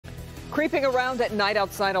Creeping around at night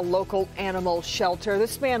outside a local animal shelter,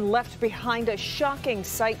 this man left behind a shocking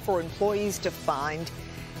sight for employees to find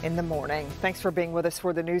in the morning. Thanks for being with us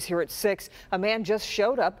for the news here at 6. A man just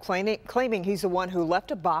showed up claiming he's the one who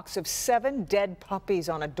left a box of 7 dead puppies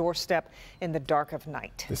on a doorstep in the dark of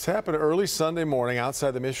night. This happened early Sunday morning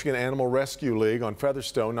outside the Michigan Animal Rescue League on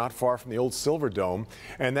Featherstone, not far from the old Silver Dome.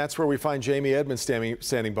 And that's where we find Jamie Edmonds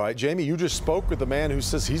standing by. Jamie, you just spoke with the man who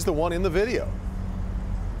says he's the one in the video.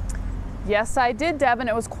 Yes, I did, Devin.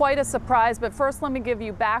 It was quite a surprise, but first let me give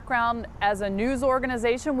you background. As a news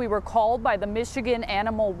organization, we were called by the Michigan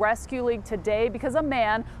Animal Rescue League today because a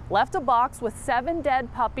man left a box with 7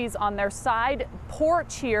 dead puppies on their side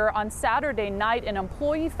porch here on Saturday night. An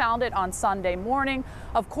employee found it on Sunday morning.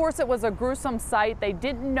 Of course, it was a gruesome sight. They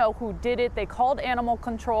didn't know who did it. They called animal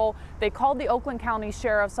control. They called the Oakland County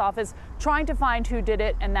Sheriff's Office trying to find who did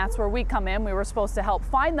it, and that's where we come in. We were supposed to help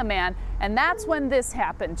find the man, and that's when this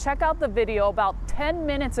happened. Check out the video. About 10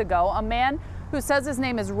 minutes ago, a man who says his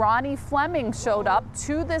name is Ronnie Fleming showed up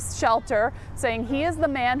to this shelter saying he is the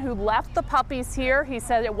man who left the puppies here. He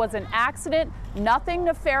said it was an accident. Nothing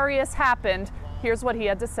nefarious happened. Here's what he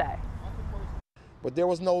had to say. But there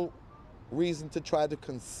was no reason to try to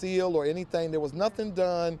conceal or anything. There was nothing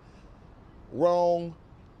done wrong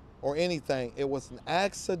or anything. It was an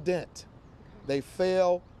accident. They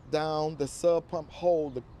fell down the sub pump hole.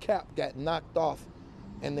 The cap got knocked off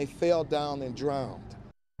and they fell down and drowned.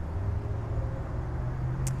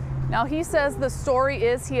 Now he says the story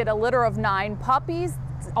is he had a litter of 9 puppies.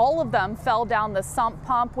 All of them fell down the sump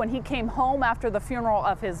pump. When he came home after the funeral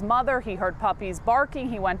of his mother, he heard puppies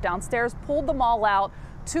barking. He went downstairs, pulled them all out.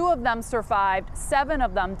 2 of them survived, 7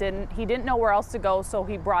 of them didn't. He didn't know where else to go, so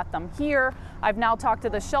he brought them here. I've now talked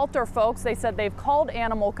to the shelter folks. They said they've called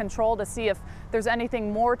animal control to see if there's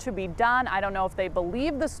anything more to be done. I don't know if they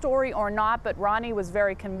believe the story or not, but Ronnie was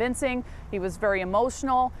very convincing. He was very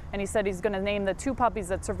emotional, and he said he's going to name the 2 puppies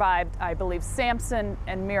that survived, I believe, Samson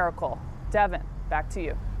and Miracle. Devin, back to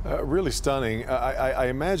you. Really stunning. I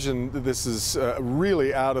imagine that this is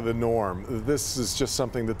really out of the norm. This is just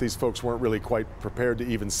something that these folks weren't really quite prepared to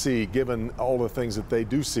even see, given all the things that they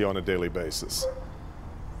do see on a daily basis.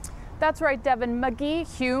 That's right, Devin.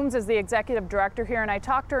 McGee Humes is the executive director here, and I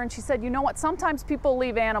talked to her, and she said, you know what, sometimes people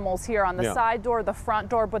leave animals here on the side door, the front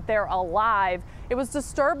door, but they're alive. It was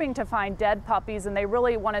disturbing to find dead puppies, and they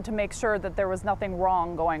really wanted to make sure that there was nothing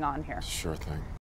wrong going on here. Sure thing.